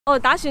我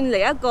打算嚟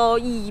一個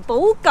怡保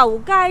舊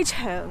街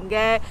場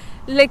嘅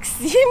歷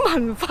史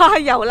文化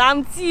遊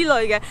覽之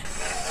類嘅。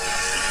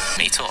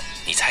沒錯，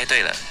你猜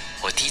對了。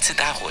我第一次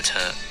搭火車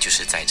就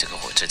是在這個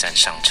火車站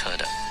上車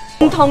的。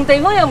唔同地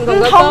方有唔同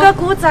嘅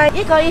古仔，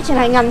呢個以前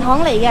係銀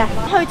行嚟嘅，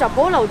去就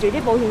保留住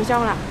啲保險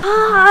箱啦。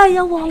啊，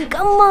有黃金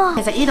啊！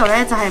其實呢度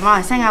咧就係馬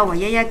來西亞唯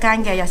一一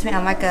間嘅入邊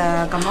阿乜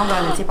嘅咁樣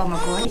嘅歷史博物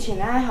館。以前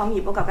咧響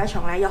怡保舊街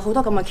場咧有好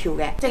多咁嘅橋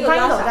嘅，剩翻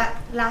呢度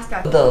啫 last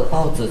嘅。的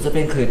報紙這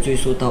邊可以追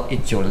溯到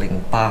1908年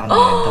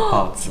的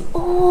報紙。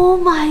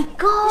Oh my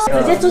god！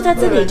 直接住在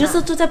這裡，就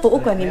是住在博物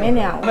館裡面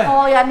了。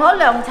何人可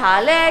涼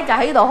茶咧就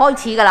喺呢度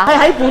開始㗎啦，係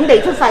喺本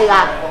地出世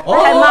㗎，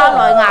佢係馬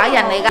來亞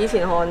人嚟㗎。以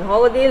前何人可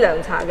嗰啲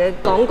涼茶嘅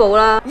廣告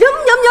啦，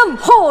飲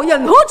何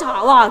人可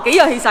茶，哇幾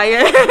有氣勢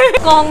嘅。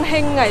江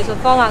興藝術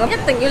坊啊，咁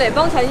一定要嚟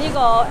幫襯呢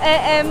個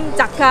AM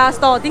zakka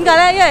store。點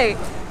解咧？因為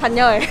朋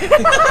友嚟。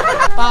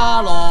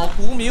巴羅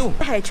古廟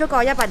係超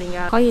過100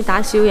年㗎。可以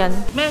打小人。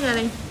咩嘅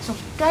你？屬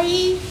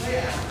雞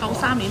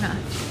93年啊？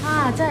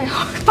啊，真係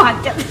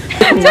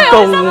81。真係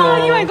開心啊！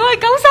以為我係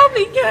93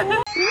年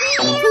嘅。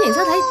歡迎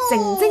收睇《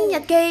靜晶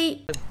日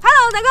記》。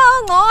Hello， 大家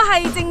好，我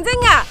係靜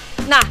晶啊。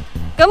嗱，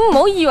咁唔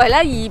好以為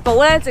咧怡保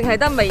咧淨係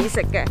得美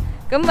食嘅。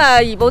咁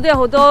啊，怡保都有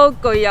好多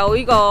具有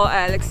呢個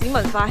歷史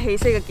文化氣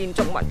息嘅建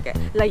築物嘅，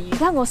例如而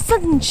家我身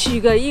處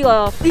嘅呢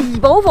個怡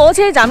保火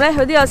車站咧，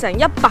佢都有成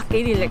100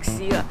幾年歷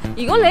史啦。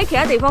如果你喺其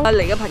他地方嚟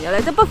嘅朋友咧，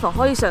都不妨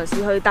可以嘗試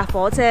去搭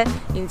火車，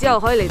然之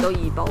後可以嚟到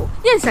怡保，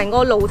因為成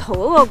個路途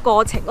嗰個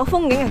過程、個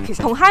風景其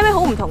實同 highway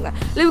好唔同嘅，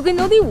你會見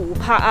到啲湖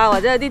泊啊，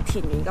或者有啲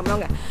田園咁樣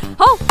嘅。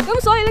好，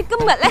咁所以咧今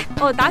日咧，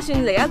我打算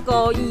嚟一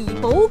個怡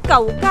保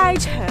舊街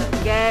場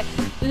嘅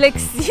歷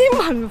史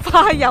文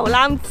化遊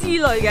覽之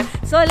類嘅，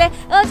所以咧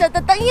我就特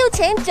登邀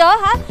請咗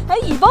喺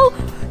怡保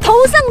土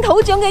生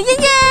土長嘅英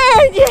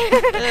英。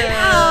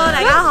Hello，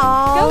 大家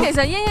好。咁其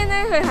實英英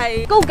咧，佢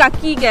係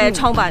gokaki嘅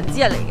創辦人之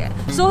一嚟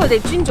嘅，所以佢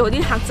哋專做啲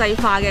客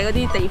製化嘅嗰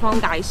啲地方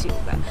介紹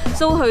嘅，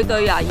所以佢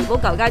對怡保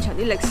舊街場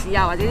啲歷史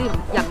啊，或者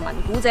啲人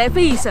民古仔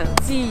非常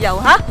之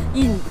有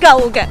研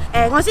究嘅。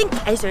我先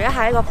介紹一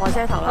下一個火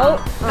車頭啦。好。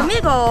咁呢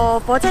個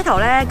火車頭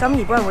咧，咁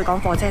怡保人會講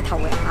火車頭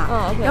嘅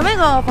嚇。咁呢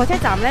個火車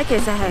站咧，其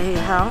實係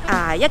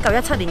響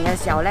1917年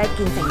嘅時候咧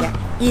建成嘅。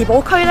怡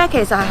保區咧，其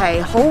實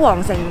係好旺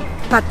盛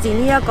發展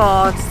呢一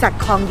個石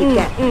礦業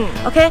嘅。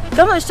OK，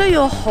 咁佢需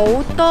要好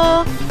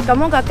多咁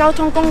樣嘅交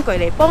通工具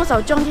嚟幫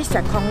手將啲石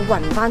礦運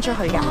翻出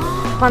去嘅，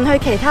運去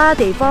其他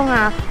地方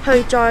啊，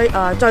去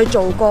再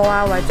做過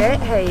啊，或者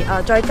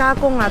係再加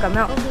工啊咁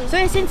樣，所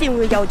以先至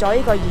會有咗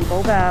呢個怡保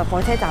嘅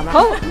火車站啦。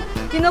好，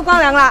見到光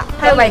亮啦，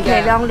係為期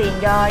2年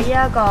嘅呢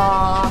一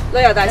個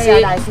旅遊大使。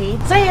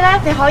所以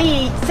咧，你可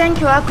以 send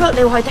QR code，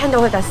你會聽到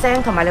佢嘅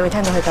聲，同埋你會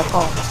聽到佢嘅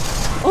歌。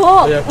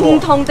哦，唔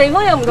同地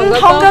方有唔同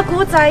嘅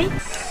古仔。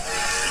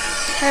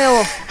係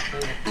喎。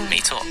沒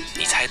錯，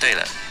你猜對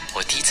了。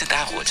我第一次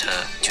搭火車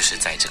就是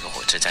在這個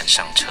火車站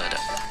上車的。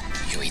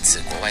有一次，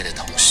國外的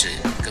同事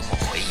跟我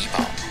回怡保，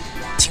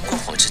經過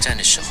火車站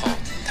的時候，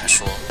他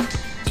說：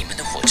你們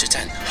的火車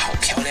站好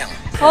漂亮啊！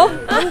好，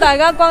咁大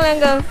家光嶺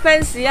嘅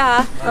fans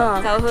啊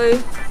就去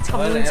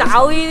尋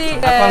找呢啲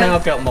光嶺個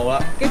腳毛啦。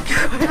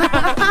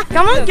咁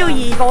樣叫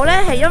怡保咧，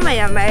係因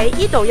為係咪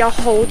呢度有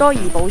好多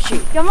怡保樹？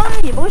咁樣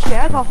怡保樹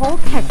係一個好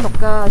劇毒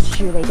嘅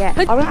樹嚟嘅。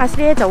我諗阿師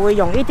咧就會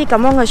用呢啲咁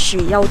樣嘅樹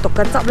有毒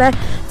嘅汁咧，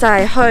就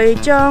係去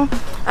將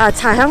搽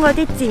喺嗰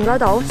啲箭嗰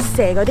度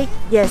射嗰啲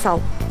野獸。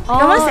咁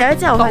樣射咗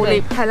之後，捕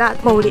獵係啦，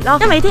捕獵咯。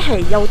因為呢啲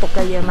係有毒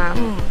嘅嘢嘛。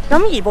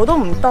咁怡保都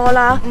唔多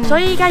啦，所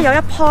以依家有一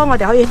棵我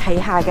哋可以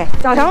睇下嘅，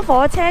就喺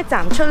火車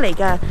站出嚟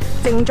嘅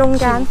正中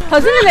間。頭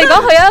先你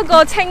講佢有一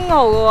個稱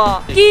號嘅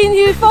喎，見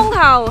血封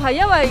喉，係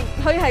因為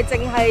佢係淨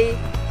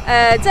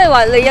係即係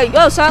話你如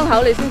果有傷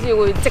口，你先至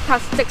會即刻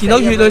即見到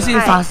血佢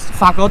先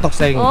發嗰毒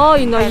性。哦，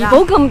原來怡保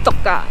咁毒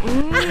㗎。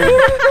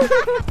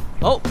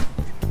好。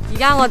而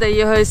家我哋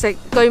要去食，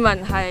據聞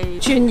係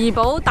全怡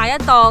保第一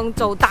檔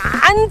做蛋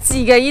治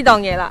嘅呢檔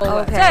嘢啦。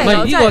即係唔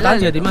係呢個蛋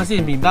治係點啊？先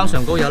麵包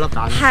上高有粒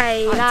蛋。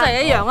係啦，即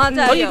係一樣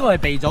啦。所以呢個係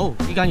鼻祖，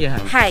呢間嘢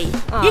係。係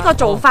呢個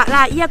做法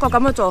啦，呢一個咁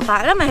嘅做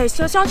法，因為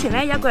係相傳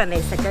咧，有一個人嚟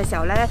食嘅時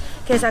候咧，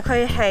其實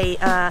佢係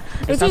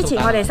你之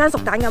前我哋生熟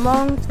蛋咁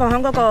樣放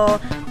喺嗰個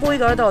杯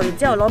嗰度，然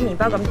之後攞麵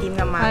包咁點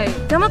㗎嘛。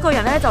咁一個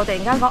人咧就突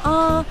然間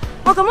講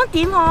我咁樣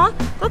點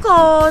嗰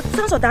個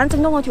生熟蛋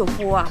整到我條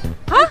褲啊！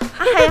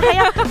係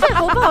啊，真係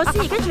好不可思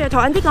議。跟住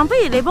同人啲講，不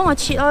如你幫我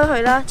切開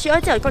佢啦，切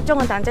開之後將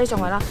個蛋擠上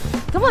去啦，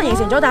咁我形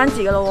成咗蛋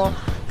治噶咯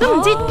喎。咁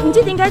唔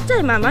知點解，即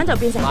係慢慢就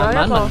變成咗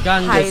一個民間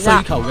嘅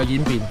需求嘅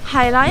演變。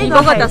係啦，呢個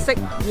係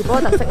怡保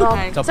嘅特色咯。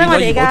所以我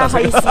哋而家可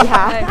以試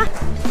下。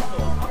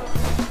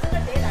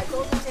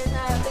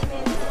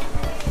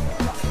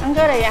唔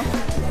該你啊！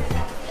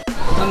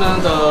啱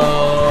啱就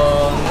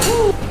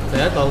第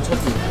一檔出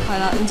現。係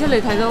啦，然之後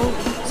你睇到，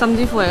甚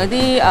至乎係嗰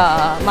啲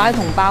馬來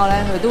同胞咧，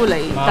佢都會嚟。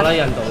馬來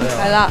人度咧。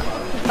係啦，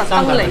特登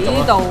嚟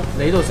呢度。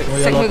嚟呢度食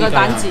佢個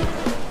蛋治，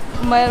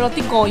唔係落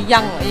啲過音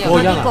啊！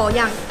過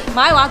音。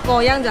馬來話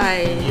過音就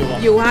係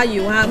搖下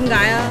咁解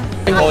啊！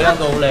啲過音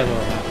都好靚喎。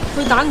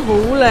佢蛋好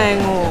靚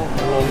喎。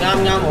啱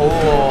啱好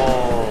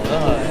喎，真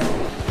係。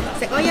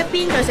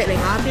邊再食另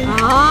外一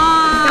邊。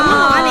啊，咁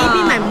嘅話，你呢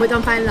邊咪唔會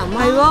咁快腍咯。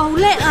係喎，好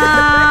叻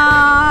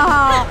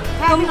啊！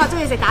睇下邊個中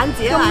意食蛋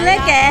治啊？咁叻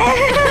嘅。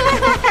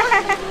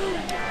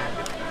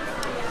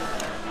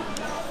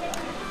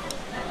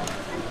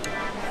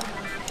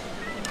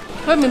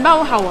佢麵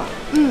包好厚啊！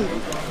嗯，呢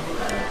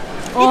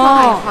個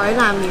係海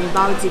南麵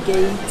包自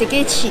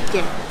己切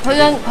嘅。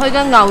佢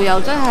嘅牛油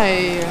真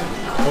係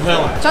好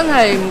香啊！真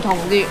係唔同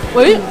啲。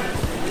喂，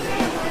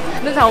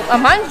你就慢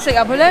慢食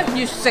入去咧，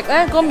越食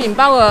咧嗰個麵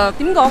包啊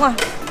點講啊，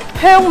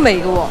香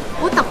味嘅喎。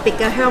好特別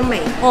嘅香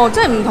味。哦，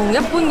真係唔同一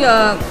般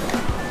嘅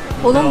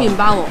普通麵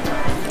包喎。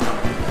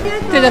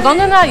其實講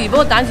真啦，怡保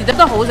嘅蛋治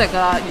都好食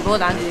㗎，怡保嘅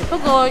蛋治。不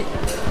過呢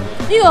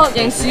個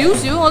贏少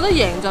少，我覺得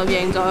贏在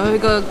佢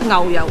嘅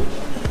牛油。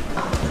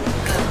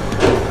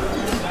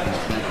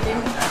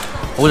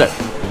好食，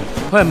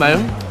佢係咪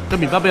個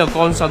麵包比較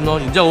乾身咯，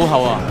然之後好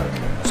厚啊。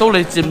蘇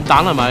你煎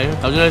蛋係咪？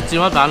就算你煎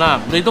咗蛋啦，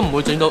你都唔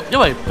會整到，因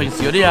為平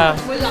時嗰啲啊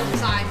會淋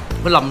晒。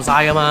會淋晒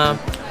㗎嘛，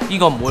呢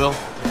個唔會咯。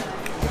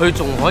佢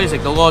仲可以食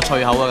到嗰個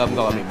脆口嘅感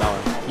覺嘅麵包，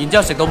然之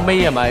後食到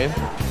尾係咪？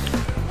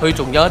佢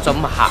仲有一種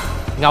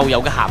牛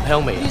油嘅鹹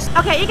香味。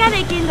OK， 依家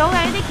你見到嘅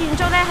呢啲建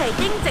築咧係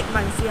英殖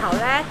民時候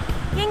咧，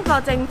英國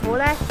政府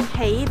咧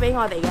起俾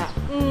我哋嘅。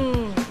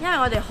嗯，因為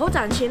我哋好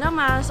賺錢啊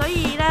嘛，所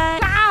以咧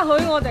嘉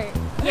許我哋。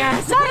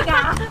Yes， 真係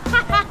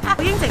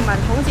㗎！英殖民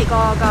統治過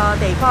個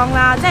地方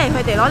啦，即係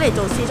佢哋攞嚟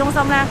做市中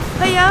心咧，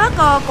佢有一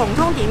個共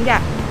通點嘅，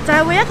就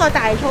係會一個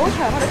大草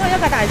場，我哋都有一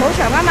個大草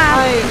場啊嘛。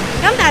係。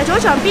咁大草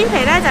場邊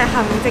皮咧就係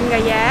行政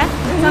嘅嘢，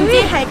甚至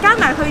係加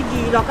埋佢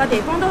娛樂嘅地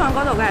方都喺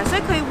嗰度嘅，所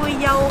以佢會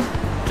有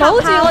就好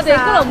似我哋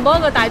吉隆坡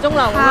一個大鐘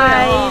樓咁樣。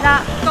係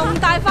啦，咁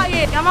大發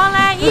現。咁樣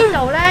咧，呢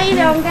度咧呢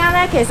兩間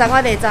咧，其實我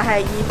哋就係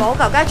怡保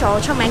舊街仲好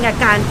出名嘅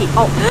間諜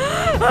屋。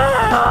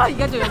而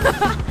家仲有。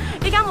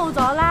依家冇咗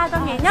啦，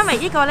當然，因為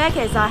呢個咧其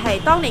實係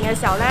當年嘅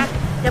時候咧，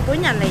日本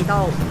人嚟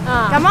到，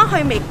咁樣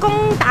佢未攻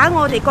打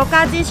我哋國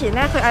家之前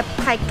咧，佢係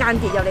派間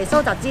諜入嚟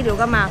收集資料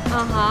噶嘛，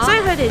所以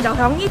佢哋就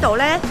響呢度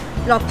咧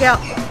落腳，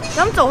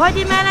咁做開啲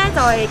咩咧？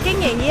就係經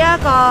營呢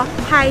一個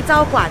派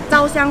州館、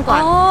州商館。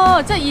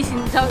哦，即係以前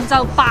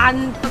就扮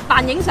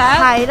影相。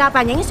係啦，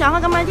扮影相啊！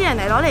咁樣啲人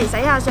嚟攞嚟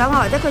洗下相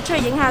啊，或者佢出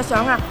去影下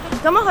相啊，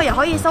咁樣佢又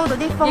可以收到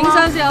啲風。影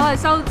相之後可以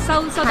收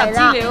集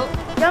資料。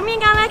咁依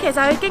家咧，其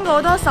實佢經過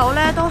好多手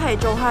咧，都係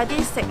做下啲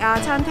食啊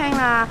餐廳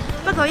啦。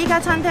不過依家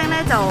餐廳咧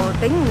就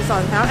頂唔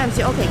順，喺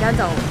MCO 期間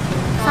就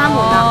閂門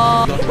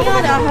啦。依家我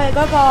哋去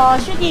嗰個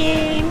書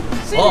店。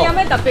書店有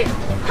咩特別？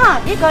嚇！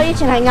呢個以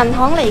前係銀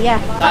行嚟嘅。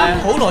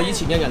好耐以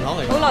前嘅銀行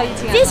嚟。好耐以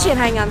前。之前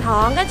係銀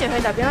行，跟住佢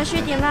就變咗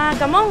書店啦。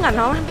咁樣銀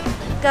行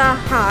嘅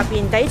下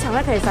邊底層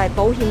咧，其實係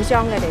保險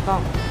箱嘅地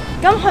方。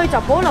咁佢就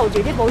保留住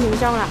啲保險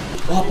箱啦。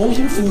哇！保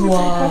險庫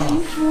啊！保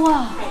險庫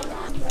啊！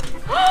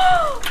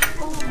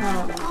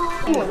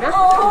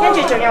跟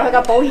住仲有佢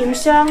個保險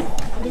箱，呢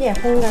啲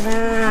係空噶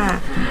啦，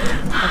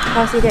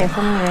開司啲係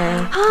空嘅。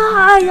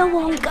啊，有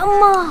黃金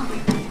啊！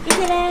呢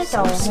啲咧就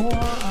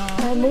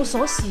但係冇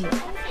鎖匙，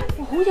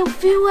哇，好有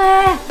feel 嘅。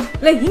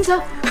嚟影相，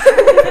係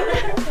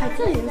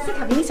真係適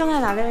合影相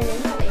啊！嗱，你去影。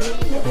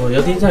哦，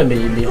有啲真係未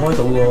開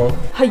到喎。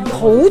係好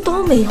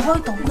多未開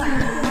到㗎。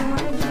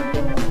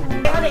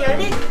我哋有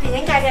啲電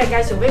影界嘅人介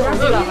紹俾我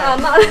知啦。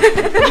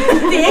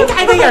電影界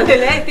嘅人嚟，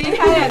電影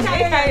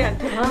界人。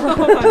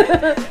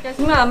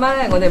咁阿媽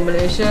咧，我哋咪嚟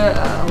share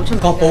好出名。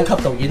國寶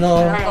級導演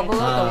咯。國寶級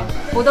導演，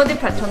好多啲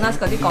Petronas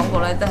嗰啲廣告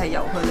咧，都係由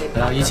佢嚟。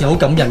係啊，以前好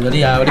感人嗰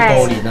啲啊，嗰啲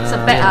過年啊。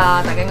Shoplex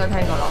啊，大家應該聽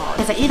過咯。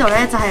其實呢度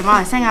咧就係馬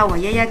來西亞唯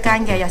一一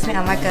間嘅日式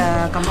阿媽嘅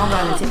咁樣嘅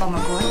歷史博物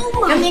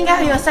館。咁點解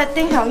佢要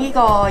setting 響呢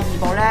個怡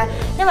保咧？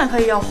因為佢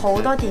有好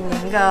多電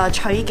影嘅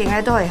取景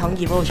咧，都係響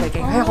怡保度取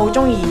景。佢好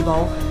中意怡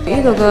保。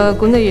呢度嘅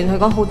管理員佢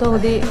講好多嗰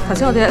啲，頭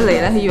先我哋一嚟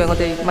咧，佢以為我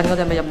哋問我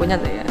哋係咪日本人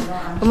嚟嘅。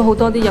咁好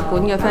多啲日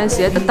本嘅 fans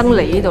咧，特登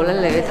嚟呢度咧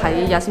嚟去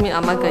睇雅斯米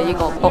阿媽嘅呢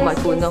個博物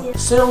館咯。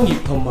商業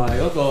同埋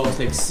嗰個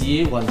歷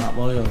史混合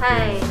咯，呢樣。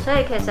係，所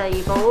以其實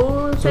怡保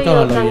需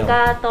要更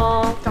加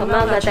多咁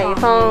樣嘅地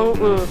方，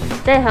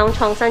即係響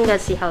創新嘅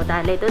時候，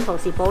但係你都同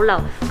時保留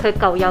佢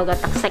舊有嘅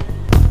特色。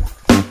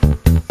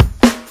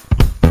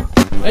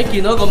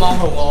見到一個網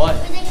紅我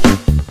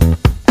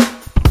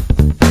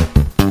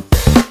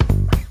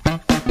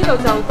呢度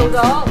就到咗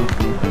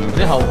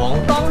啲後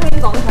巷。江興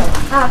廣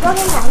場。啊，江興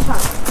廣場。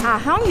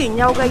響原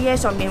有嘅嘢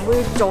上面會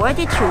做一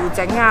啲調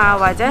整啊，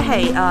或者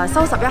係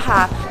收拾一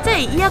下，即係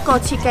呢一個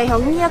設計響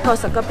呢一個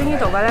Sekeping呢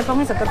度嘅咧，江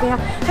興Sekeping咧，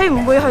佢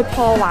唔會去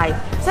破壞，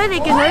所以你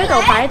見到呢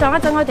度擺檔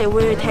一陣，我哋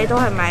會睇到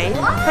係咪？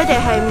佢哋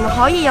係唔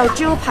可以有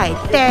招牌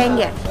釘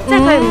嘅，即係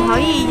佢唔可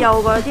以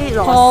有嗰啲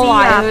螺絲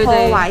啊破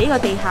壞呢個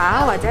地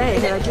下或者係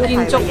佢嘅招牌建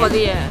築嗰啲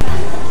嘢。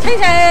清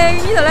靜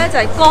呢度咧就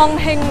係江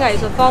興藝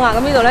術坊啊，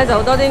咁呢度咧就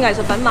好多啲藝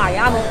術品賣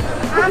啱。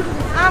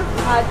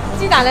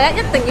知但你咧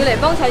一定要嚟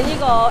幫襯呢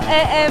個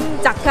AM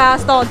zakka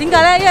store， 點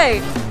解咧？因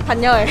為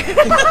朋友嚟，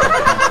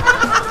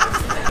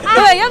佢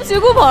係陰小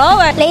姑婆咯，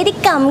喂！你啲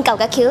咁舊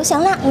嘅橋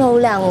想呃我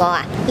兩我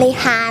啊？你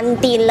慳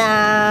啲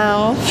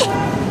啦！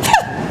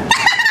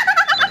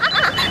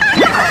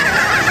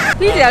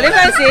呢度有啲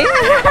fans。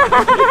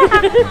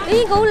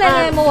咦，好靚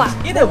嘅冇啊？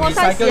呢條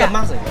recycle 嘅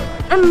mask 嚟嘅。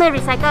唔係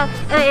recycle，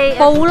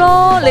布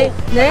咯，你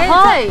即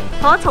係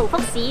可重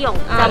複使用，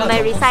就唔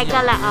係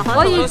recycle 啦。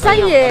可以擠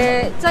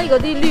嘢，擠嗰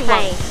啲濾網。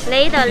係，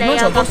你呢度你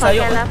有個貨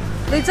嘅啦。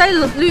你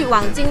擠濾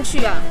網進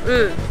去啊？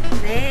嗯。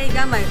你而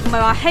家咪唔係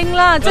話興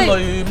啦，即係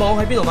濾網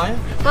喺邊度買啊？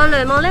個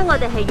濾網咧，我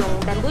哋係用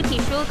bamboo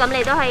tissue， 咁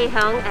你都可以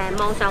喺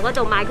網上嗰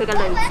度買佢嘅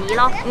濾紙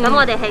咯。咁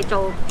我哋係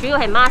做主要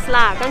係 mask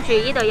啦，跟住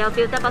呢度有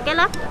filter bucket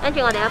啦，跟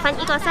住我哋有分呢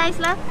個 size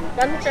啦。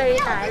咁最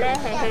大咧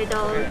係去到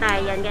大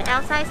人嘅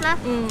L size 啦，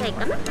係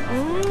咁啦。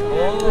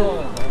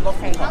哦，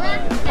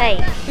係，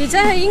而且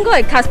係應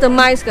該係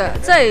customize 㗎，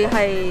即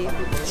係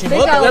全部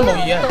都獨一無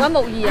二嘅。獨一無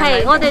二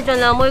係，我哋盡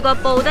量每個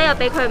布都有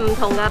俾佢唔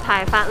同嘅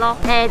排法咯。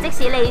即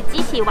使你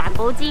支持環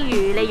保之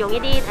餘，你用呢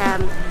啲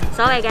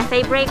所謂嘅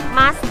fabric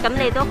mask， 咁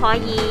你都可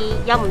以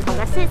有唔同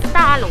嘅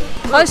style。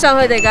可以上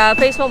佢哋嘅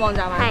Facebook 網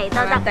站係都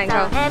得，就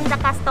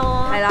zakka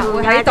store 係啦，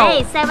會喺度。即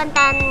係 7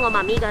 單我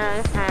媽咪嘅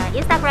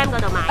Instagram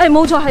嗰度買。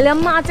冇錯，係你阿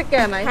媽織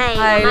嘅係咪？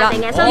係啦，呢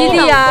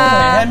啲啊，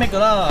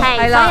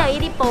係啦，所有呢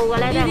啲布嘅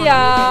咧，呢啲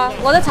啊，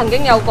我都曾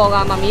經有過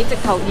㗎，媽咪直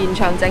頭現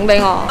場整俾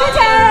我。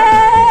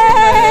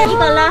呢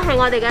個啦係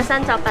我哋嘅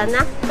新作品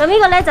啦。咁呢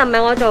個咧就唔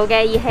係我做嘅，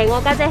而係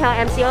我家姐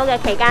喺 MCO 嘅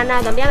期間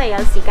啦。咁因為有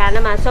時間啊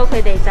嘛，所以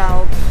佢哋就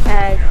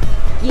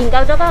研究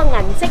咗嗰個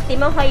銀色點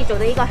樣可以做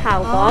到呢個效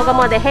果。咁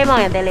我哋希望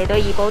人哋嚟到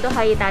怡保都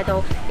可以帶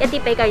到一啲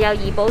比較有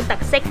怡保特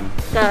色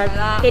嘅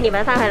紀念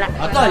品翻去啦。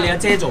都係你阿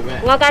姐做嘅。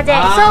我家姐，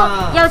所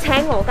以有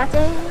請我家姐。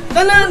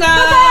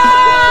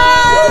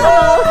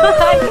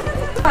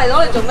係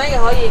攞嚟做咩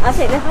嘅可以？阿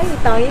石，你可以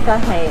當呢個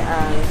係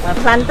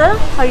planter，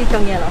 可以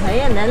種嘢落去。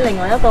然後另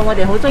外一個我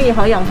哋好中意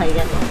海洋系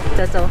嘅，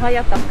就做開一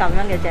咁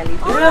樣嘅啫喱。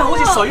好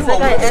似水母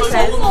係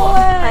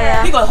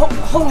啊！呢個係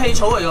空氣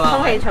草嚟㗎嘛？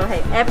空氣草係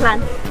air plant。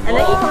然後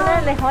呢個咧，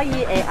你可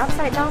以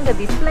upside down 嘅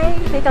display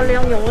比較靚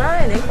用啦，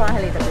人哋掛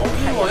喺你度。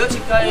我有設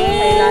計。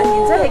係啦，然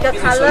之後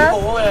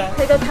佢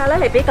個 colour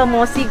係比較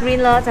mossy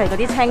green 啦，就係嗰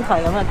啲青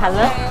苔咁嘅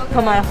colour，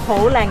 同埋好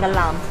靚嘅藍，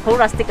好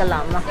rustic 嘅藍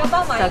啦，就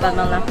咁樣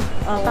啦。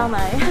包埋。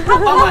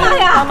包埋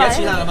啊！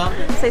幾錢啊咁啊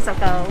？49。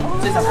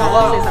49啊！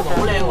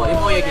好靚喎！呢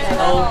波嘢其實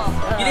都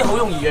呢啲好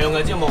容易養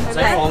嘅，知冇？唔使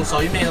放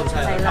水咩都唔使。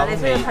係啦，你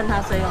只要噴下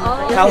水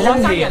咁。靠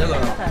空氣就得㗎啦。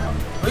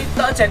佢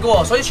得一隻嘅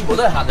喎，所以全部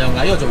都係限量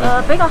㗎。呢個做咩？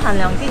比較限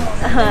量啲，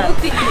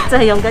就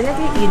係用緊一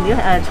啲原料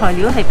材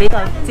料係比較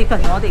接近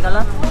我哋㗎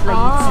啦，例如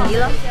紙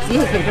咯，紙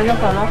係其中一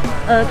個咯。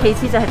其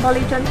次就係玻璃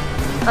樽。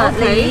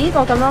你呢個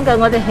咁樣嘅，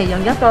我哋係用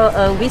一個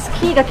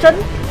whisky 嘅樽。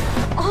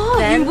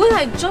原本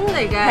係樽嚟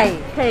嘅，係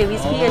佢係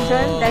whisky 嘅樽，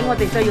等我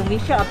哋再用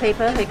mixture of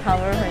paper 去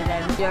cover 佢咧。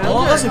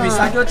嗰時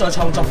recycle 再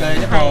創作嘅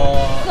一個，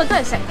呢個都係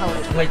石頭嚟，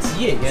唔係紙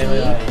嚟嘅，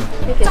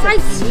齋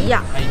紙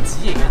啊，係紙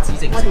嚟嘅紙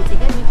整。我哋自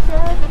己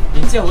mixture，然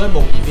之後嗰啲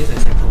木葉變成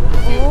石頭。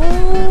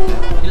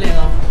幾靚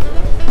啊！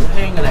好輕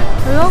嘅咧。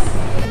係咯。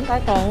點解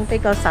講比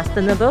較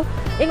sustainable？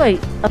 因為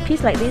a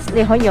piece like this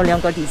你可以有兩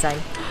個 design。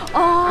不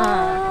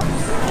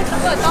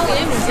過當然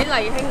唔止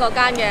麗興嗰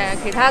間嘅，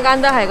其他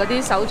間都係嗰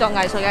啲手作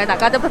藝術嘅，大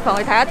家都不妨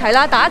去睇一睇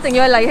啦。但係一定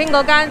要去麗興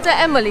嗰間，即係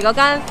Emily 嗰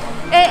間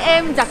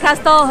AM zakka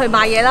store 去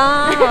買嘢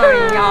啦。哎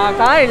呀，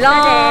梗係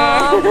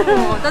啦，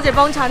多謝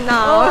幫襯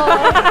啊！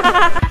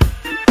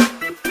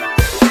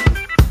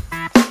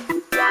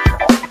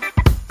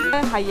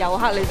係遊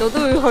客嚟到都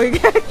會去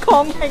嘅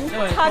國慶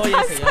茶餐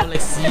室，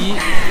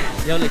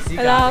有歷史。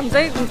係啦，唔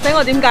使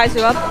我點介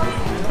紹啊？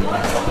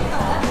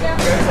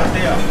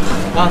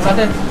沙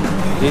爹。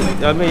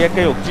有咩嘢？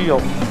雞肉、豬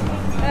肉？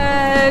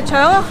腸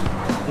啊！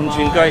五寸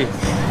雞。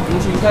五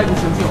寸雞，五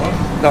寸豬肉啊！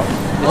得，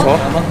你坐。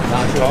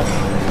坐。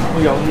我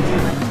有五寸。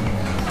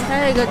睇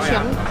你個腸。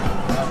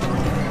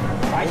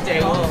好正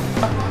喎！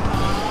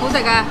好食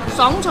嘅，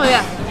爽脆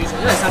啊！因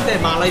為沙爹係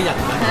馬拉人嘅。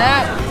係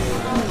啊。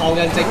唐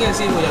人整嘅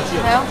先會有豬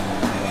肉。係啊，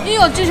呢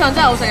個豬腸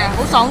真係好食嘅，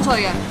好爽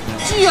脆嘅。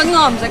豬潤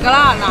我唔食㗎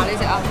啦，嗱你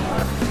食啊！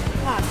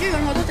哇，豬潤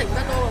我都食唔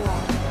得多咯喎。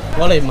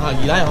我哋唔行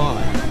二奶行係咪？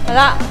係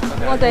啦。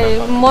我哋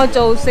唔愛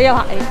做死遊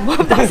客嚟，唔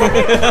好大聲。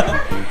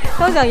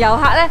通常遊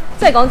客咧，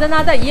即係講真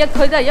啦，即係依一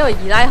區都係因為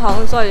二奶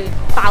巷所以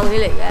爆起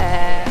嚟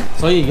嘅。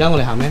所以而家我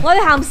哋行咩？我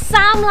哋行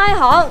三奶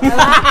巷，係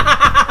嘛？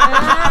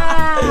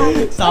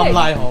三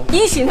奶巷。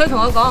以前佢同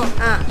我講，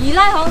二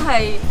奶巷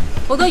係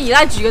好多二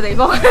奶住嘅地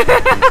方。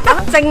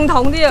正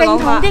統啲嘅講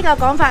法。正統啲嘅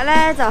講法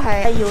咧，就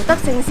係姚德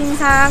勝先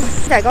生，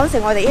就係嗰時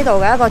我哋呢度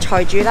嘅一個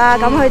財主啦。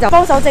咁佢就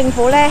幫手政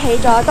府咧起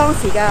咗當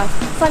時嘅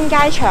新街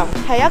場，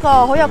係一個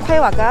好有規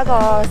劃嘅一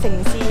個城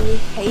市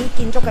起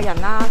建築嘅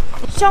人啦。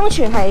相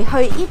傳係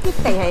去呢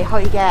啲地係去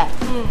嘅，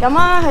咁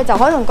啊佢就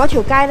可能嗰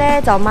條街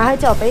咧就買咗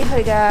之後俾佢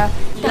嘅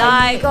第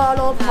二個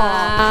老婆，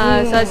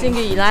所以先叫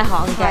二奶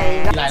巷嘅，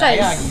即係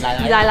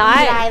二奶奶，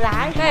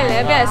跟住另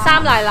一邊係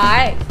三奶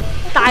奶。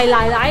大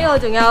奶奶我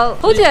仲有，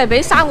好似係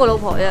俾3個老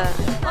婆啊！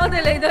我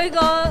哋嚟到呢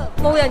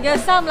個冇人嘅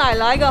三奶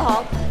奶嘅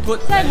巷，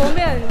真係冇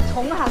咩人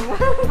寵幸啊！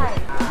係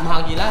唔行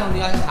二奶巷，點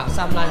解行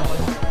三奶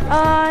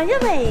巷？因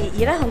為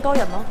二奶巷多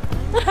人咯。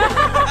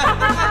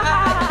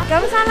咁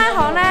山拉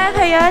巷咧，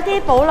佢有一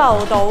啲保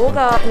留到嘅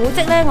古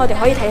蹟咧，我哋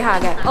可以睇下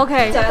嘅。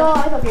OK， 隻歌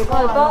喺度叫歌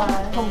嚟歌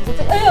同古蹟。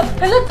哎呀，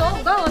係咯，講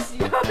唔關我事。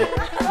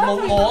冇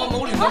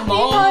亂咁摸。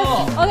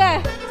OK，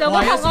 就唔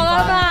好學我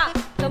啦，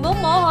就唔好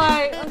摸佢。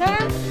OK，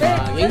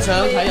 影相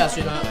睇下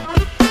算啦。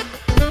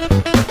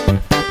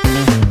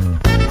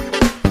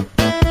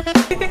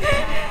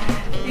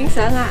影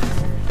相啊？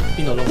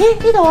邊度窿？咦，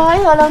呢度啊，呢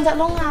度有兩隻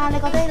窿啊，你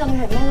覺得呢兩隻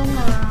係咩窿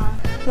啊？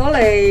攞嚟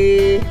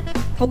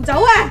逃走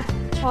啊！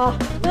錯，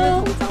逃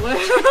走咧？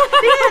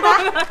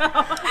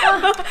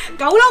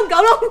九窿。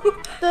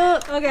都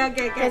OK。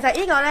其實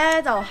呢個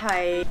咧就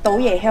係倒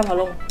夜香嘅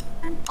窿。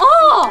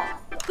哦，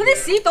嗰啲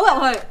屎倒入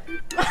去。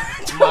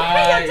唔係，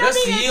而家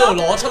屎要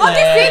攞出嚟。我啲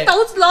屎攞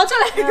出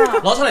嚟。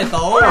攞出嚟倒。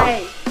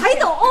喺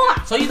度屙啊！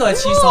所以呢度係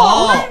廁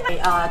所。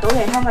倒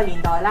夜香嘅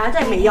年代啦，即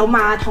係未有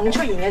馬桶出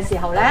現嘅時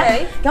候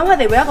咧，咁佢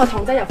哋會有一個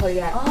桶仔入去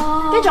嘅。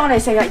跟住我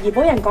哋成日怡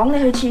保人講，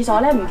你去廁所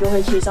咧唔叫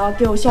去廁所，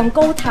叫上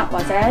高塔或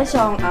者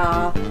上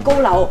高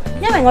樓，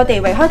因為我哋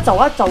為開做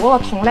一做嗰個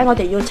桶咧，我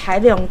哋要踩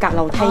兩格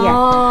樓梯嘅。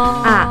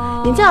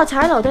然之後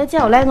踩樓梯之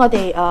後咧，我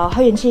哋去完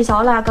廁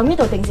所啦，咁呢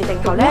度定時定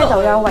候咧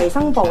就有衛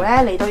生部咧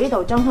嚟到呢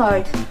度將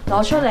佢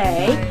攞出嚟，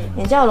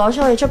然之後攞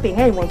出去出邊，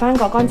跟住換翻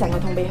個乾淨嘅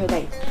桶俾佢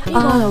哋。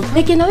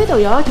你見到呢度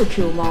有一條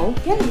橋冇？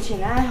因為以前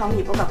咧響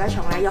怡保舊街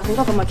場咧有好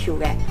多咁嘅橋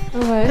嘅，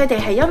佢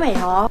哋係因為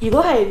如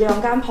果係兩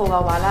間鋪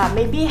嘅話啦，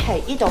未必係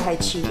呢度係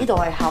前，呢度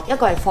係後，一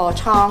個係貨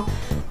倉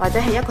或者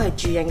係一個係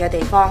住人嘅地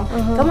方。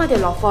咁我哋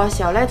落貨嘅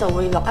時候咧就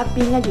會落一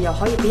邊，跟住又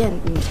可以俾人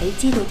唔使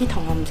知道，啲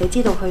同學唔使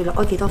知道佢落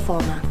咗幾多貨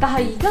嘛。但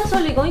係而家所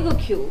以你講呢個橋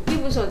基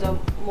本上就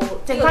冇，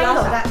剩翻呢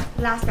度啫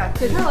last 㗎，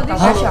其他嗰啲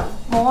街場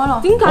冇啊咯。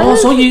點解咧？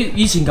所以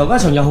以前舊街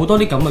場有好多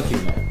啲咁嘅橋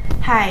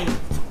嘅。係。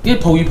啲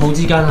鋪與鋪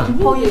之間啊，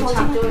鋪與鋪之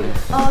間，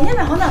因為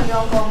可能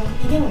兩個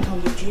已經唔同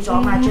業主咗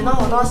嘛，轉咗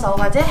好多手，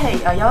或者係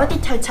有一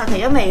啲拆期，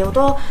因為好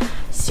多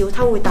小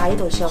偷會帶呢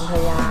度上去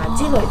啊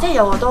之類，即係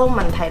有好多問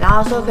題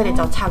啦，所以佢哋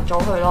就拆咗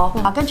佢咯。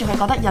跟住係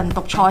覺得人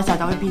讀錯嘅時候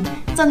就會變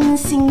真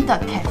心的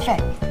咖啡。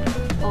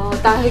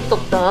但係讀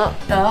德，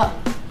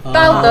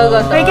包德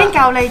嘅，我已經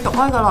教你讀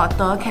開個咯，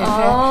德咖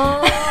啡。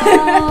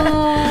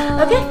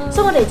OK，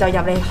 所以我哋就入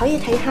嚟可以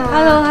睇下。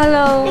Hello，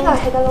 呢個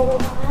係個老闆。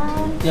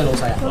呢個老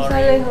細啊，老細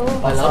你好，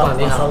係老闆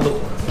你好。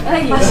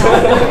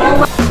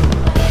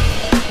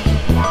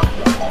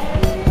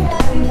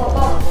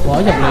哇！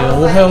入嚟好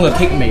香嘅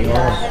cake 味喎。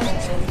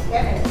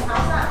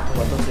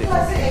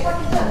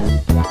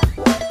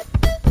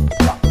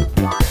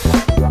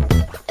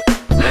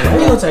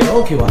呢個就係嗰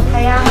個橋啊？係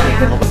啊。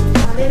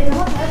你哋可以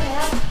睇一睇啊。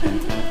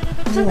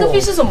這隔壁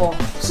是什麼？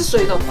是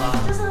水的。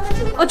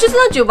就是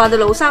那酒吧的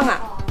樓上啊。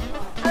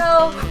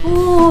Hello。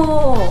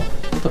哦。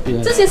好特別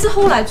啊！這些是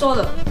後來做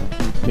的。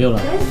沒有了。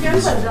原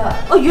本的。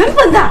原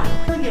本的。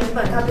是原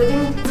本，他決定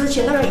之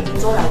前那個已經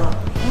做了了。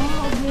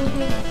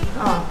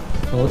OK。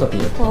好特別。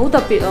哇，好特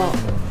別哦。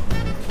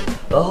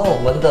然後我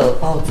們的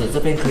報紙這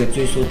邊可以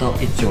追溯到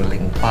1908年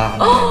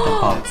的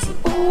報紙。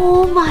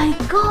Oh my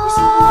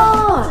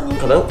god！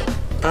 可能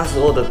那時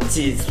候的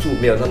技術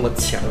沒有那麼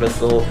強的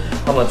時候，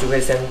他們就會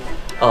先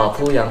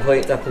鋪洋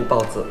灰，再鋪報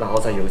紙，然後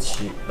再油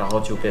漆，然後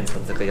就變成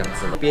這個樣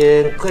子了。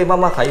邊會慢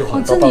慢還有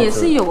很多報紙，這裡也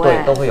是有對，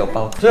都會有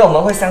報紙。所以我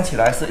們會想起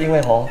來，是因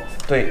為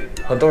對，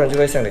很多人就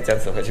會像你這樣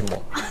子會去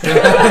摸。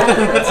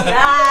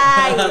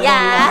哎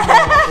呀！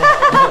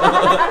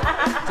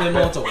這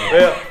摸走了。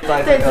沒有，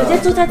對，直接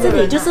住在這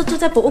裡，就是住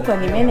在博物館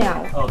裡面了。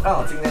剛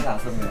好今天男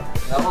生沒有，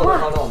然後的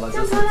話呢，我們就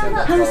是這樣。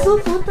很舒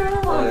服的，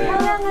好漂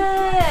亮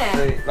哎。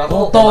對，然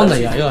後多嚟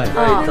啊，因為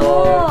對，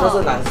都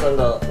是男生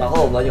的，然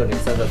後我們有女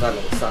生的在樓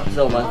上，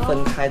所以我們分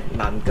開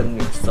男跟女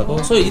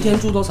生。所以一天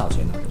住多少錢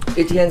啊？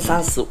一天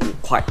35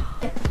塊。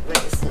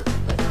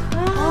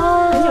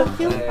很有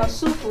feel， 好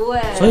舒服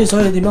誒。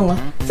所以你點樣啊？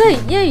即係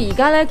因為而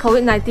家咧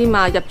COVID-19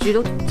嘛，入住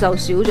都就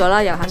少咗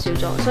啦，遊客少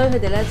咗，所以佢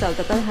哋咧就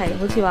特登係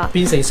好似話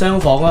變成雙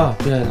房啊，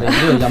俾人嚟呢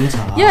度飲茶。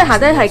因為下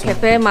低係咖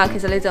啡啊嘛，其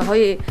實你就可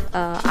以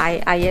嗌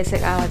嘢食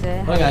啊，或者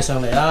可以嗌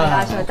上嚟啦。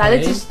嗌上嚟，但係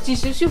你至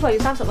少消費要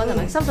30蚊係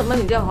咪？30蚊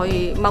然之後可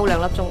以踎2粒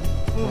鐘。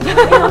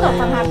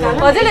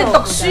或者你讀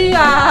書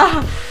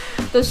啊，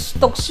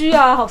讀書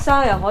啊，學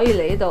生又可以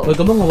嚟呢度。喂，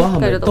咁樣嘅話係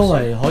咪都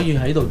係可以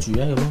喺度住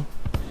啊？咁咯？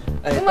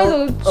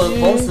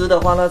同時的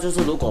話呢，就是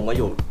如果我們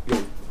有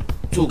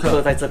住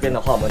客在這邊的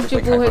話，我們就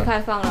不會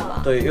開放了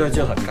嘛。對，因為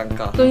就很尷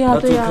尬。對呀，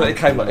對呀。住客一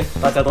開門，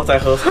大家都在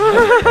喝水。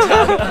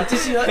繼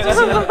續啦。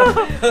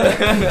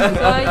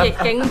在逆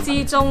境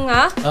之中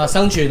啊。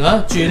生存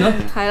啊，轉啊。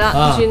係啦，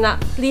轉啦，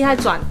厲害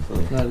轉。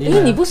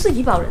咦，你不是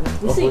怡保人啊？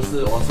我不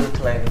是，我是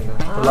Clan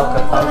布拉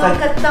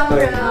格當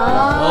人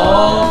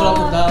哦，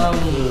布拉格當。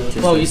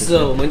不好意思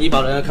啊，我們怡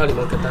保人要靠你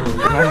們格當人。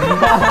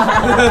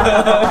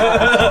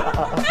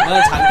有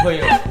點慚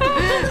愧啊。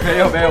沒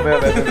有，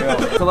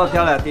這麼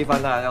漂亮的地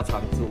方當然要常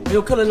住。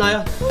有客人來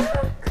啊！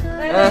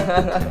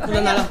客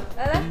人來了，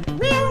來，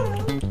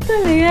即係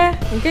你嘅，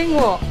唔驚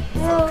喎。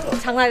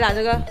陳麗蘭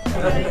這個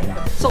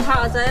熟客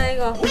啊仔呢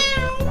個，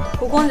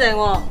好乾淨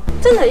喎。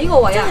真係呢個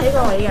位啊！真係呢個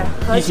位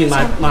嘅。以前賣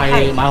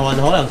韓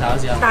可涼茶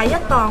嗰時啊，第一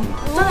檔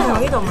真係喺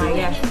呢度買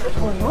嘅。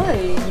韓可係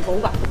怡保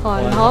㗎，韓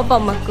可博物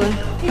館。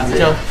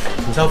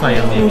唔收費嘅，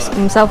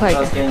唔收費嘅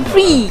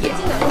 ，free 嘅。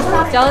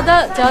仲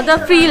有得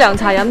free 涼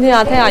茶飲添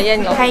啊！聽阿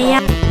Yan 講。係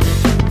啊。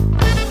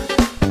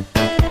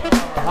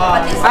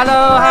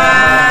Hello，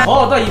 嗨！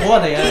哦，都係怡保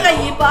人嚟嘅。呢個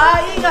怡保，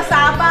呢個沙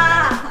巴，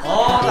呢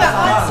個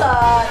安順，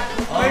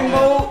佢冇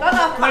嗰個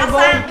白山。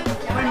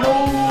佢冇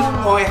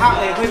外客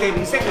嚟，佢哋唔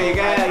識嚟嘅。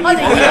我哋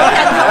怡保人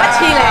頭一次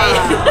嚟。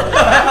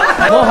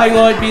我係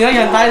外邊嘅人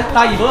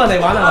帶怡保人嚟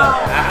玩係嘛？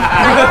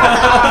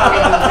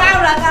啱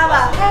啦。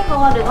聽過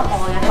我哋個何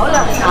人可涼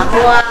茶嘅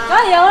啊？梗係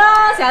有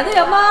啦，成日都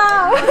飲啦。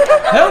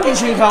享譽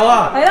全球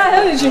啊！係啦，享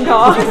譽全球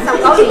啊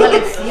！19年嘅歷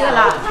史㗎啦，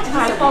係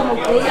博物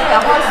館又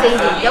開4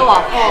年啫喎，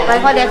為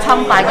我哋嘅創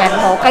辦人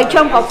何繼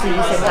昌博士而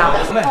成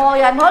立。何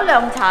人可涼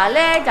茶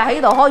咧就喺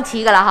呢度開始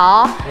㗎啦，嗬！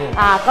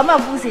啊，咁啊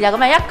故事就咁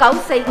啊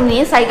，1945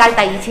年世界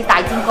第2次大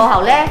戰過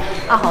後咧，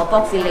阿何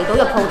博士嚟到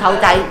個鋪頭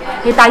仔，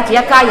要帶住一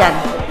家人。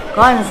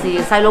嗰陣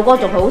時細佬哥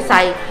仲好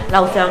細，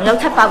樓上有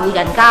7、8戶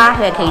人家，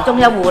佢係其中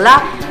一戶啦。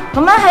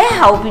咁樣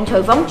喺後邊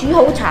廚房煮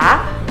好茶，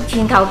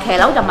前頭騎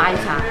樓就賣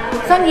茶，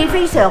生意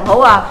非常好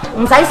啊！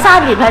唔使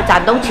3年佢係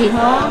賺到錢，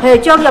佢係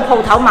將個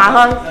鋪頭賣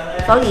開，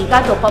所以而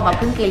家做博物館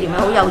紀念係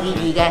好有意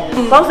義嘅，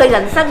講佢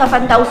人生嘅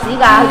奮鬥史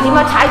㗎，佢點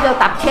樣踩腳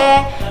踏車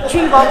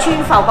穿過村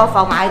埠各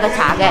埠買嘅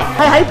茶嘅，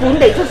佢喺本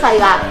地出世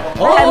㗎，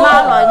佢係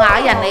馬來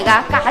亞人嚟㗎，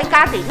喺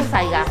嘉地出世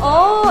㗎。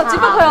哦，只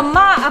不過佢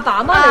阿爸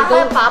阿媽嚟到，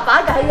爸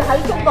爸就喺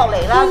中國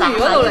嚟啦，番禺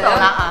嗰度嚟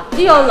啦。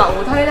呢個樓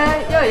梯咧，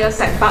因為有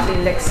成100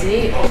年歷史，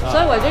所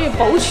以為咗要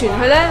保存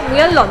佢咧，每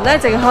一輪咧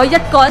淨係可以一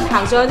個人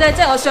行上去啫，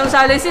即係我上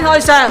晒你先可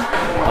以上。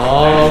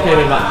哦 ，OK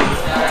明白。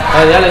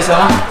而家你上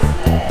啦。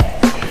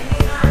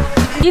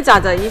呢扎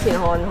就係以前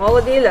韓可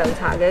嗰啲涼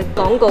茶嘅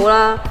廣告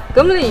啦。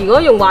咁你如果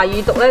用華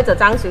語讀咧就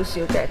爭少少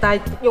嘅，但係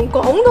用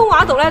廣東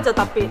話讀咧就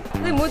特別。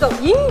你唔會讀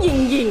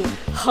演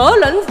何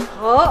人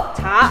可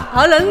茶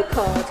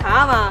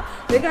啊嘛，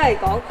你梗係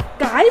講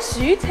解暑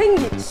清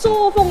熱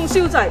疏風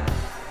消滯。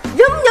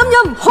飲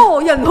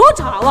何人可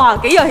茶，哇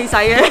幾有氣勢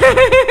嘅！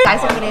解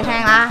釋俾你聽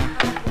啊，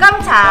金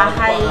茶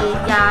係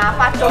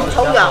28種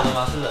草藥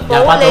普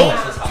洱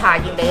茶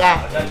葉嚟嘅，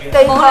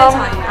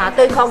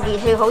對抗熱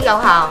氣好有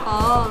效。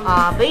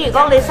比如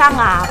講你生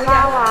牙包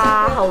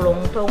啊、喉嚨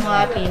痛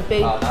啊、便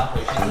秘呢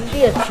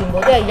啲啊，全部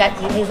都係熱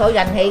氣所引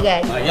起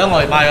嘅。而家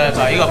我哋買嘅就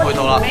係呢個配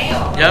套啦，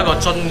有一個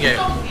樽嘅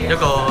一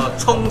個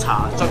沖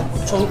茶樽，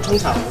沖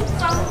茶壺，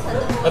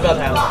可以俾我睇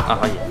下？啊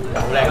可以，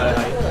好靚嘅你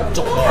睇。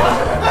足過啦，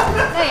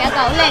跟住有一個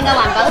好靚嘅環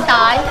保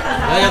袋，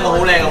有一個好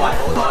靚嘅環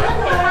保袋，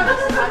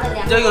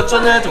然之後呢個樽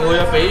咧仲會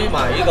俾埋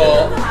呢個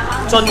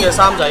樽嘅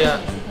衫仔啊，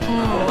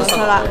冇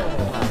錯啦。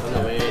咁就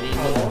俾啲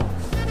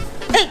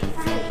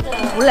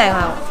好靚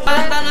啊！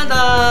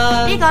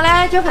呢個咧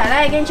招牌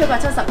咧已經超過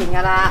70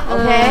年㗎啦。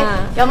OK，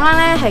咁樣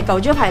咧係舊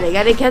招牌嚟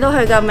嘅，你睇到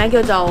佢嘅名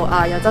叫做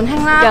尤振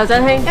興啦。尤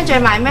振興，跟住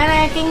賣咩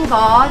咧？堅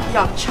果、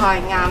藥材、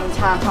岩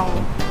茶同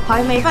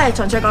海味。翻嚟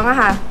詳細講一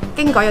下，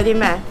堅果有啲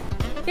咩？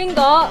堅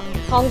果、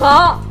糖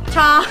果，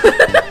錯。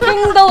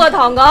京都嘅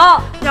糖果，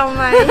又唔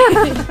係，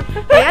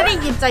係一啲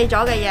醃製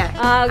咗嘅嘢，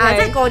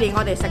即係過年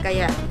我哋食嘅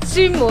嘢，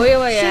酸梅咁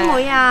嘅嘢，酸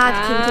梅啊，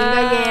甜甜嘅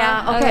嘢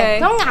啊。OK，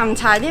咁岩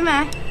茶啲咩？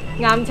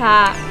岩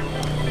茶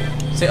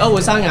食咗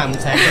會生岩石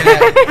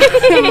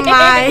嘅。唔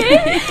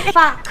係，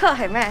法克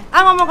係咩？我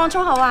冇講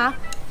粗口啊。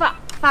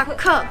法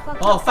克。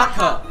哦，法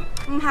克。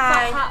唔係。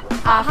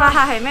法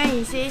克係咩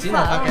意思？剪頭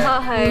髮嘅。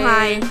唔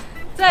係，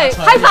即係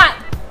批發。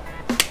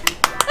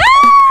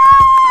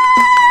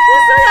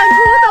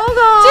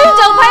專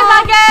做批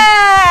發嘅，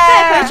即係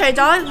佢除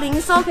咗臉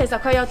鬚，其實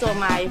佢有做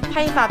埋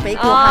批發俾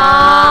顧客，係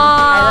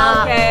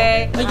啦。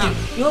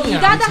而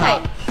家都係，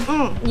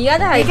而家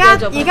都係，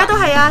而家都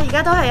係啊，而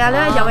家都係啊，你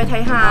入去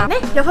睇下，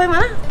入去問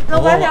啦，老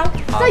闆有，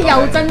即係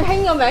尤振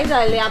興個名就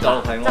係你阿爸，就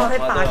佢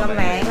爸個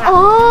名啊。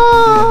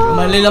哦，唔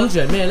係你諗住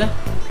係咩咧？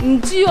唔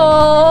知喎。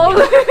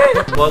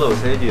嗰度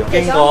寫住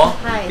堅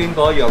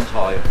果藥材、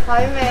海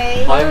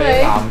味、岩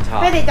茶。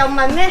佢哋就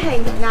問咩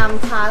係岩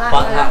茶啦。法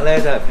客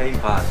咧即係批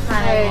發。係。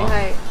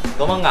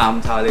咁啊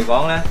岩茶嚟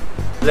講咧，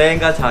靚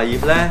嘅茶葉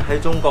咧喺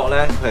中國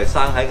咧，佢係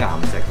生喺岩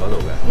石嗰度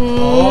嘅，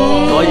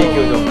所以叫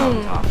做岩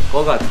茶。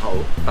嗰個係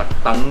特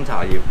等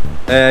茶葉。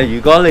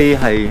如果你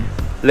係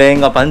靚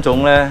嘅品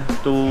種咧，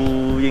都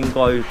應該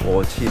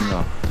過千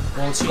啊。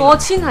過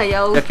千係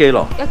有1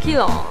 kilo。1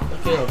 kilo。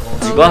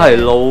如果係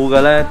老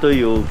嘅咧，都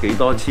要幾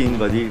多千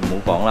嗰啲，唔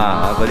好講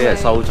啦嚇，嗰啲係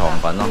收藏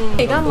品咯。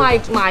而家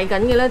賣緊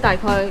嘅咧，大概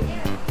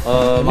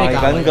賣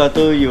緊嘅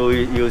都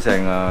要成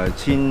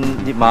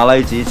馬拉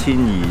子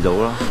1200到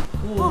啦。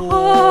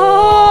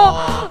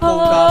高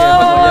價嘅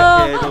不過1 kg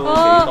都幾多下。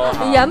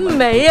飲唔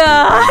起啊！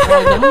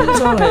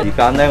時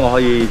間咧，我可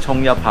以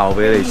沖一炮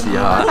俾你試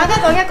下。大家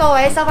講一個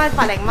位收翻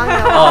100零蚊㗎。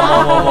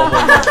冇。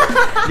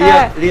呢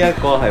一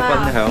個係分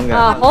享嘅。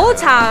好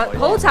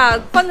茶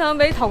分享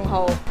俾同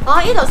好。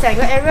呢度成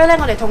個 area 咧，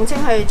我哋統稱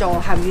去做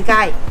鹹魚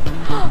街。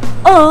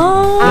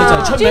哦，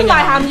專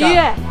賣鹹魚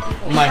嘅。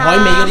唔係海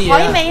味嗰啲嘢。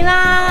海味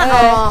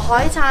啦，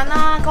海產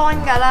啦，乾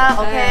㗎啦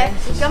，OK。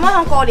咁樣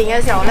喺過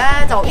年嘅時候咧，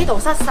就呢度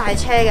塞晒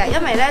車嘅，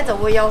因為咧就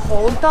會有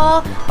好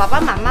多爸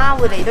爸媽媽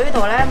會嚟到呢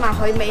度咧買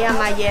海味啊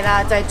買嘢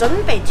啦，就係準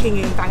備團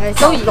圓飯嘅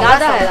時候。到而家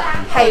都係啦，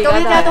係到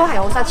依家都係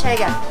好塞車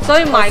嘅。所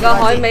以賣個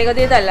海味嗰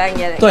啲都係靚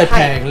嘢嚟。都係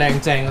平靚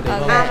正嘅地方。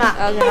啱啦。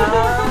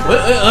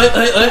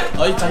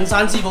鎮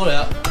山師傅嚟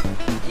啦。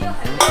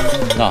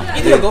嗱，呢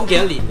啲係講幾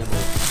多年嘅？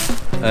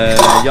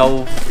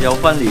有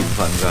分年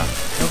份㗎。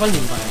有分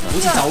年份，好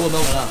似酒咁樣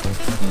㗎啦。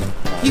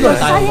呢個係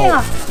大紅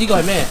袍，呢個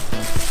係咩？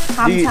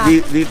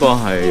呢個係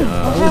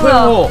好香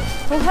喎，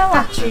好香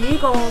啊！住呢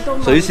個都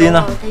水仙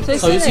啦，水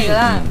仙嚟㗎啦，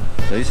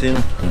水仙，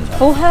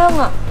好香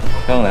啊！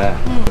香咧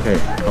，OK，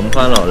撳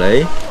翻落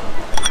嚟，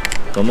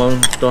咁樣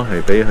都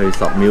係俾佢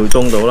10秒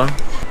鐘到啦。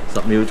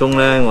10秒鐘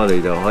咧，我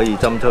哋就可以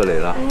斟出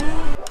嚟啦。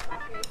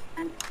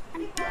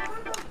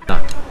嗱，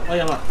可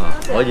以飲啦，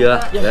可以啦，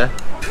嚟。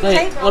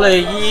嚟，我哋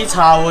以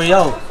茶會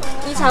休。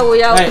以茶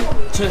會休。係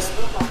 ，cheers。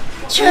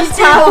以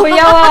茶會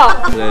休啊！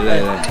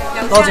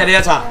嚟，多謝你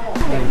一茶。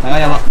大家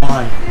飲啦，係。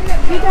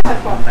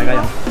大家飲。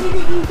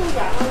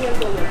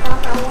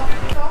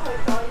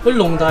佢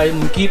龍大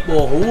唔澀喎，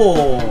好喎。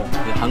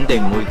你肯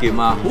定唔會澀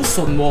嘛。好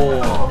順喎。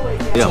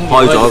你又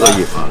開咗個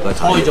葉啊，個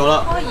茶。開咗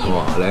啦。哇，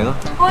靚啊！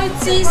開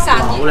枝散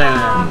葉。好靚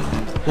啊！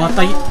哇，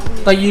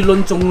第二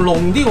輪仲濃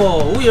啲喎，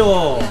好嘢喎。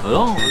係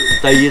咯，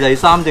第2、第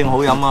3正好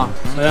飲啊。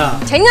係啊。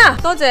請啊，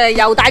多謝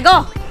尤大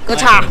哥個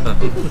茶。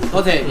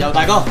多謝尤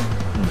大哥。好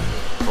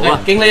啊，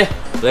敬你。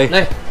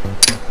嚟。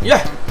耶！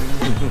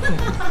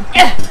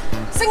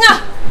升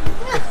啊！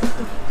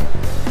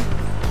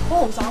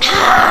好爽。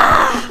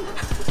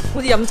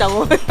好似飲酒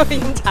喎，飲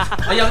茶。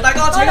尤大哥，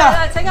請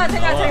啊！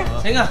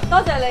請啊！多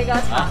謝你個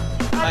茶。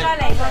再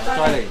嚟。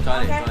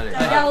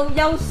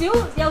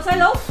又細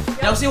佬。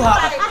有燒客。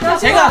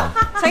請啊！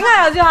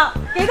又燒客。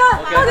記得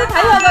多啲睇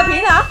我個片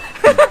嚇。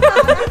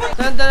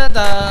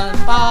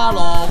巴羅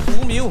古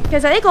廟。其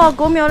實呢個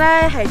古廟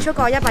咧係超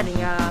過100年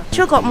㗎，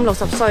超過50、60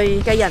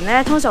歲嘅人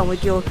咧通常會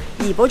叫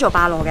怡保做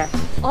巴羅嘅。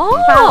哦，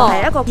巴羅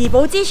係一個怡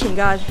保之前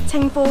嘅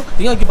稱呼。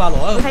點解叫巴羅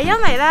啊？係因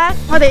為咧，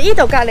我哋呢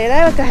度隔離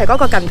咧就係嗰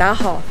個近打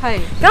河。係。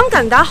咁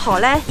近打河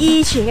咧，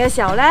以前嘅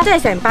時候咧，即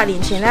係成100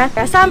年前咧，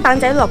三板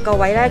仔落個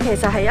位咧，其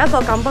實係一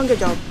個甘榜叫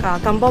做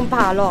甘榜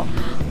巴羅。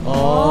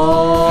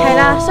哦。係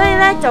啦，所以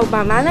咧就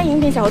慢慢咧演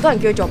變成好多人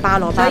叫做巴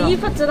羅。就依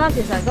忽啫啦，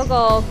其實嗰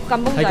個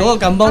甘榜仔。係嗰個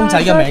甘榜仔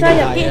嘅名嚟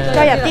嘅。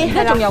再入啲，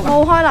係啦，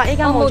冇開啦，依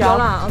家冇咗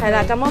啦。係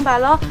啦，甘榜巴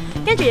羅。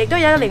跟住亦都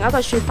有另外一個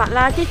説法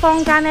啦，啲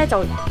坊間咧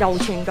就流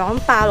傳講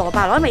巴羅，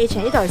因為以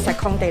前呢度係石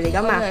礦地嚟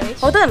噶嘛，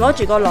好多人攞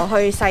住個籮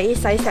去洗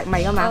石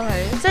米噶嘛，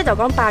所以就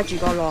講霸住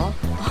個籮。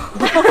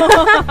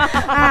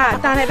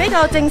但係比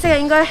較正式嘅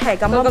應該係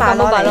咁樣巴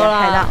羅嚟嘅，係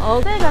啦。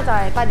呢個就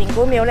係百年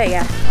古廟嚟嘅。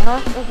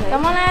咁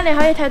樣咧，你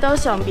可以睇到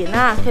上邊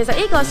啦。其實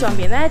呢個上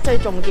邊咧最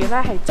重要咧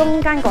係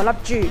中間嗰粒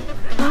珠。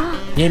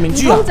夜明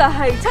珠啊！就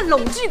係七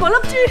龍珠嗰粒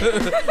珠。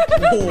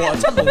哇！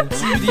七龍珠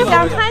啲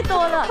講太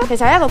多啦。其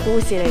實係一個故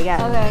事嚟嘅。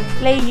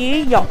鯉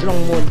魚躍龍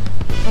門。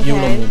要龍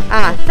門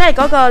即係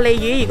嗰個鯉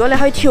魚，如果你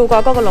可以跳過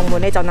嗰個龍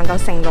門，你就能夠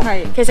成龍。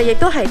其實亦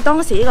都係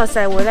當時呢個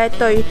社會咧，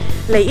對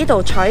嚟呢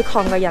度採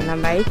礦嘅人係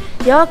咪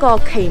有一個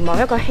期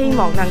望、一個希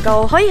望，能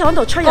夠可以喺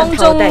度出人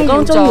頭地、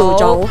光宗耀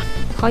祖，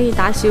可以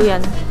打小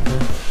人，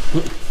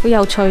好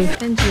有趣。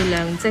跟住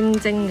亮晶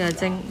晶嘅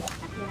晶。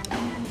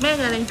咩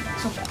嘅你？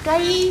熟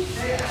雞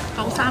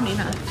93年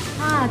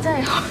啊！真係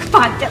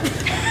81。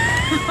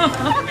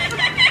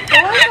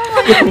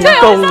真係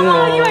好心啊！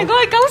以為我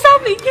係93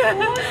年嘅。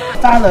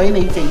花女李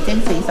靜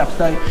晶40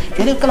歲，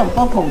住呢吉隆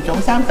坡蒲總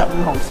35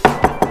號。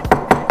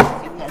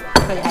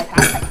佢係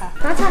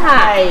打七下。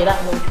係啦，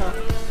冇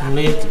錯。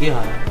你自己係。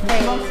東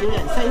方小人，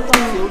西方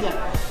小人，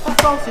北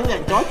方小人，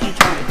阻住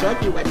財，阻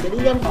住運嗰啲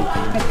陰謀，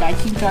一解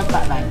千災百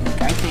難，二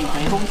解四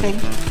際空星，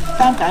三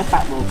解百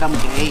無禁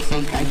忌，四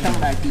解生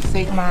大跌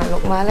星。綠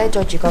馬咧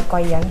載住個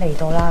貴人嚟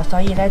到啦，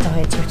所以咧就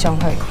係接上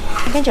去，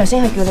跟住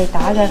先係叫你打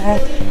嘅咧，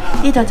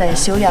呢度就係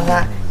小人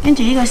啦。跟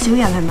住呢個小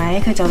人係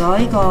咪？佢就攞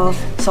呢個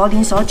鎖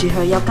鏈鎖住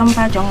佢，有金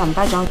巴掌、銀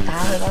巴掌打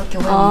佢咯，叫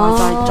佢唔好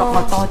再作惡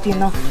多端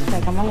咯，就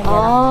係咁樣嘅嘢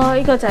啦。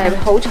呢個就係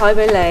好彩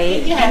俾你，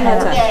呢啲係好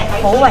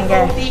嘅，好運嘅，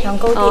向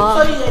高啲。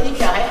衰嗰啲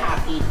就喺下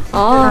邊，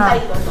低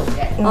嗰度嘅。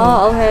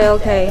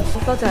OK，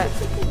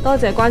多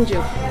謝關注。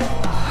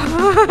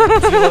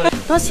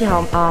嗰時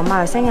候馬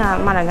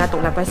來亞獨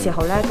立嘅時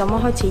候咧，咁樣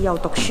開始有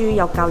讀書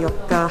有教育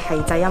嘅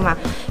係制啊嘛，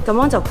咁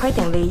樣就規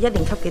定你1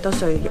年級幾多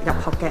歲入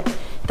學嘅。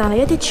但係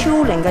一啲超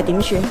齡嘅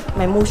點算？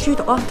咪冇書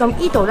讀咯。咁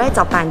呢度咧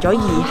就辦咗義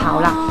校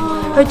啦。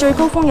佢最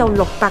高峰有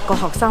600個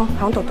學生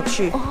喺度讀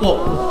書。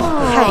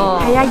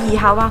係啊，義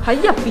校啊。喺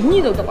入邊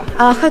呢度讀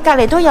啊？佢隔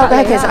離都有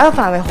嘅，其實一個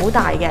範圍好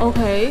大嘅。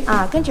OK。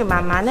跟住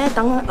慢慢咧，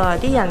等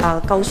啲人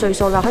夠歲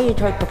數啦，可以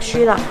去讀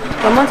書啦，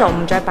咁樣就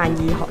唔再辦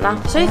義學啦。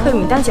所以佢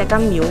唔單止係間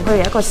廟，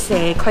佢係一個社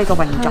區嘅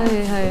運作。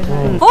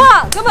好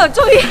啊，咁啊，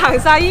終於行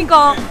晒呢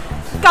個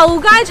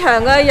舊街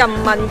場嘅人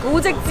民古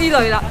蹟之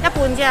旅啦，一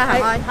半啫，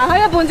係咪？行開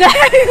一半啫，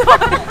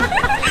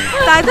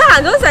但係都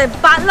行咗成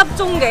8粒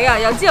鐘幾啊！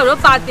由朝頭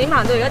早8點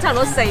行到而家差唔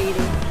多4點，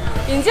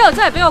然之後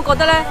真係俾我覺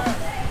得咧，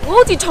我好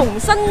似重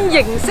新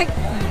認識怡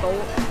保，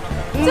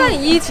即係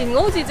以前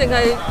我好似淨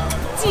係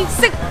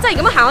識，即係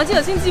咁樣行咗之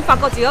後先知，發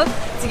覺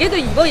自己對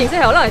怡保認識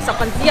係可能係1/10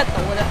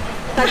度嘅啫。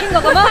但係經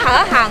過咁樣行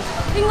一行，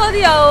應該都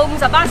有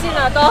50%先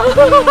啦，都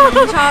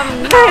差唔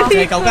多。就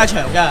係舊街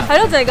場㗎。係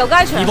咯，就係舊街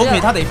場。怡保其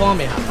他地方都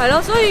未行。係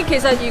咯，所以其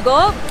實如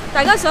果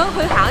大家想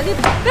去行一啲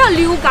比較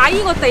了解呢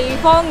個地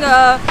方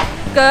嘅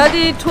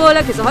一啲 tour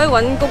咧，其實可以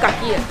揾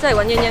gokaki即係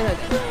揾欣欣佢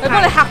哋，佢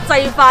幫你客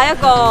製化一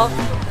個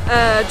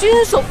專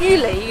屬於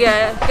你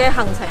嘅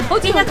行程，好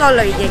似一個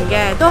類型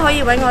嘅都可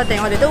以揾我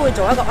哋都會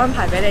做一個安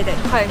排俾你哋。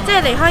係，即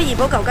係離開怡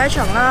保舊街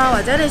場啦，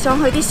或者你想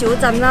去啲小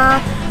鎮啦，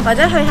或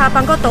者去下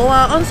笨角島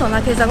啊、安順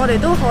啊，其實我哋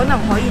都可能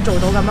可以做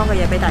到咁樣嘅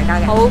嘢俾大家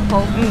嘅。好，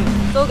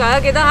都大家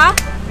記得嚇，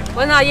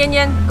揾下欣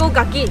欣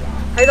gokaki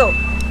喺度。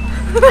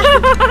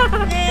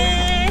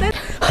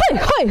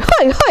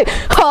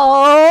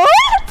好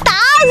打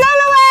賞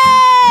啦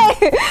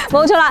喂！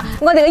冇錯啦，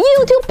我哋嘅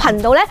YouTube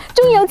頻道咧，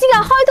終於有資格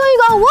開通呢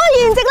個會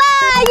員值啦，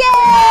耶！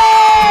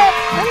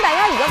咁大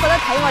家如果覺得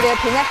睇我哋嘅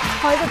片咧，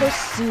可以得到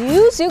少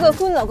少嘅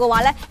歡樂嘅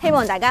話咧，希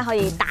望大家可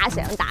以打賞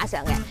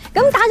嘅。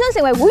咁打賞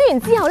成為會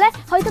員之後咧，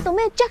可以得到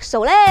咩着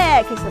數咧？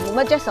其實冇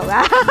乜着數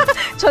噶，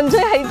純粹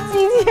係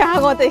支持下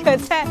我哋嘅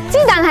啫。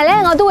但係咧，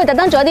我都會特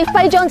登做一啲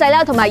徽章仔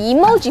啦，同埋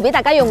emoji 俾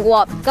大家用嘅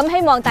喎。咁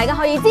希望大家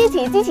可以支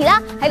持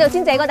啦，喺度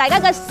先謝過大家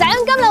嘅賞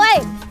金啦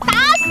喂，打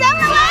賞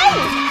啦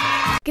喂！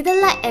記得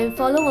like and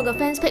follow 我嘅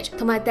fans page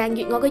同埋訂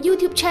閱我嘅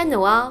YouTube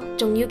channel 啊，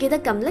仲要記得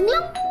撳鈴鈴，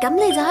咁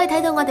你就可以睇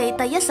到我哋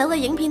第一手嘅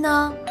影片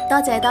咯。多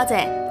謝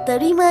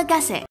，Terima kasih。